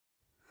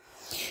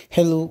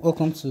Hello,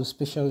 welcome to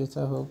Special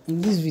Data Hub. In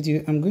this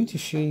video, I'm going to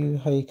show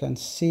you how you can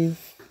save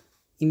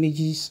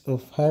images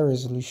of high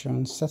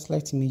resolution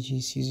satellite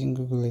images using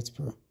Google Earth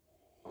Pro.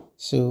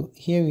 So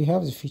here we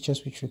have the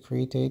features which we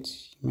created.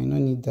 You might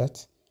not need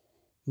that,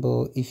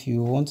 but if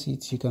you want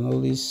it, you can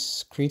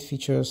always create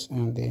features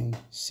and then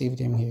save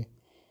them here.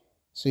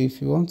 So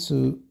if you want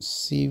to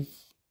save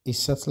a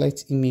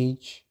satellite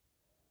image,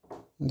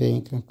 then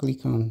you can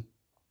click on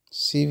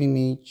Save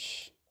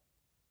Image.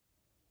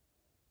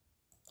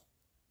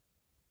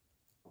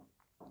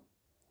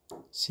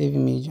 Save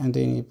image, and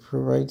then it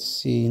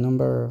provides a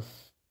number of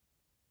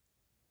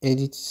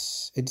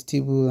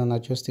editable and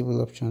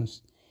adjustable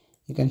options.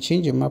 You can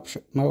change your map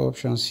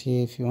options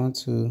here if you want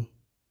to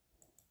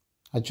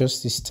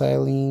adjust the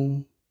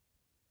styling.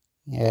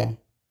 You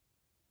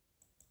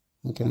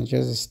can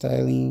adjust the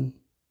styling.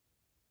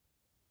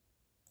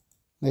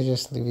 Let's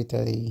just leave it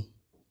at a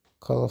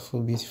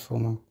colorful, beautiful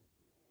map.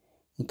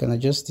 You can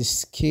adjust the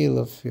scale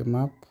of your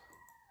map,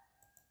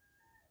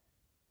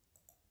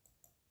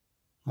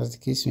 as the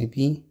case may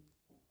be,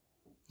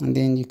 and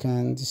then you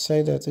can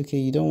decide that okay,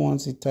 you don't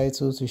want the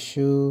title to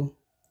show,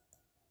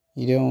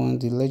 you don't want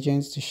the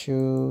legends to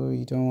show,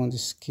 you don't want the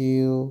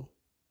scale.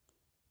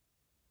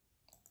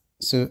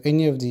 So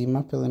any of the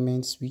map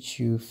elements which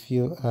you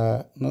feel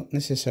are not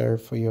necessary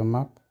for your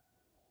map,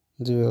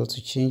 do well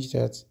to change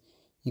that.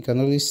 You can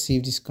always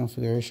save this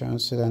configuration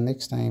so that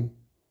next time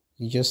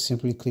you just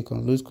simply click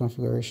on load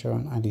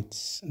configuration and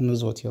it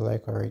knows what you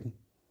like already.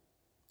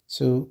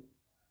 So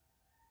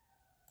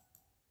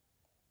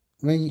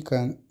when you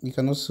can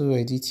also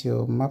edit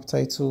your map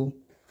title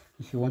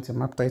if you want a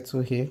map title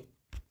here.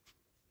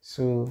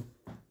 So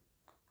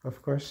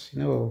of course, you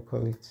know what we'll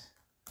call it,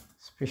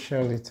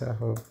 Special Data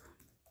Hub.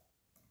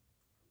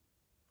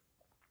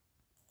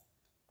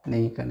 And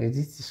then you can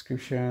edit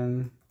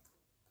description,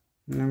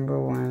 number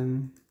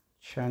 1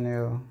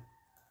 channel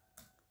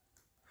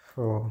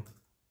for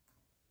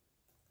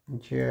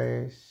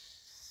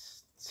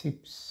GIS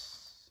tips.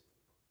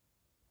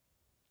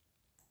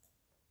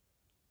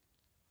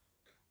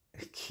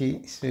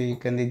 Okay, so you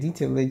can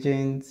edit your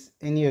legends,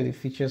 any of the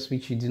features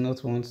which you do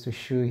not want to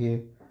show here.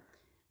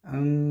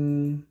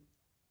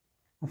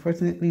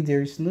 Unfortunately,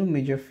 there is no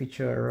major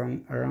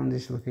feature around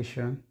this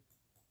location,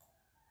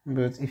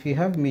 but if you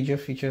have major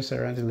features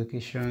around the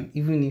location,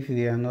 even if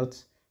they are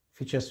not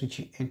features which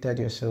you entered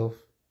yourself,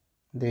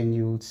 then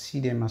you would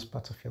see them as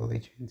part of your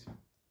legend.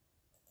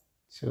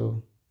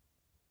 So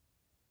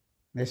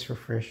let's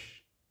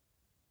refresh.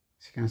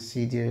 As you can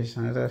see, there's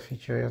another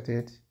feature of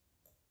it.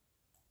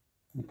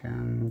 You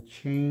can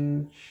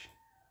change.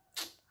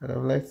 I'd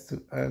have liked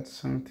to add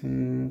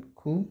something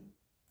cool,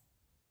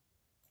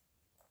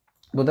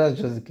 but that's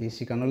just the case.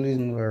 You can always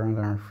move around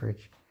and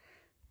refresh.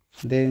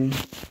 Then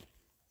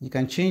you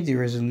can change the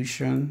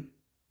resolution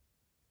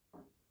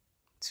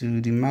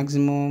to the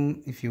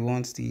maximum if you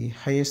want the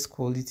highest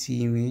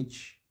quality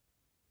image.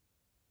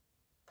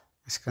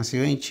 As you can see,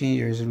 when you change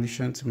your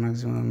resolution to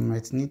maximum, you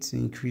might need to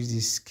increase the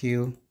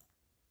scale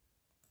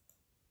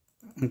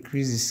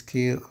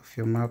of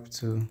your map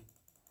to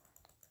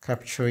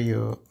capture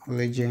your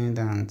legend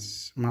and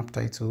map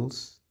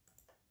titles,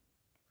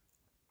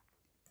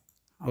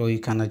 or you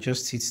can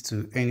adjust it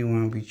to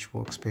anyone which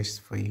works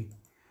best for you.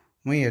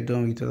 When you're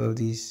done with all of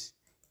this,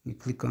 you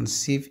click on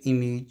Save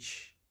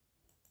Image.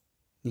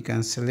 You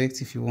can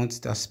select if you want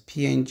it as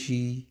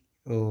PNG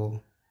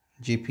or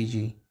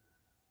JPG.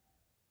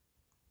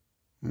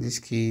 In this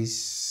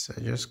case,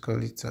 I just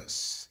call it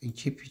as a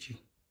JPG.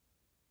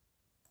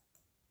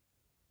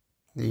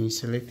 Then you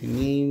select the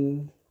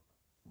name,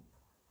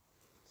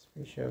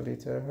 Special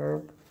Data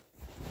Hub,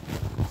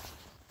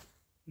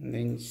 and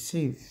then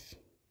save.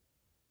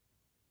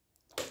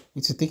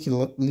 It will take a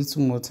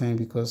little more time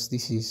because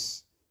this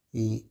is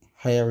a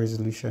higher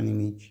resolution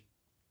image,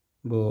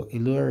 but a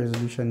lower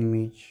resolution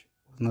image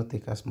will not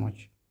take as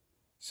much.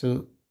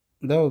 So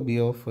that will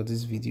be all for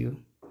this video.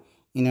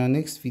 In our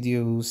next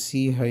video, we'll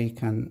see how you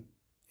can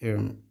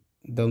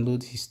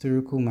download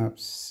historical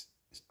maps,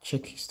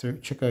 check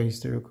out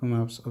historical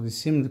maps of the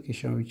same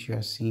location which you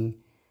are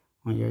seeing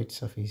on your Earth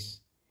surface.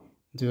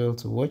 Do well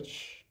to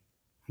watch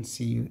and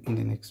see you in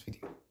the next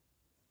video.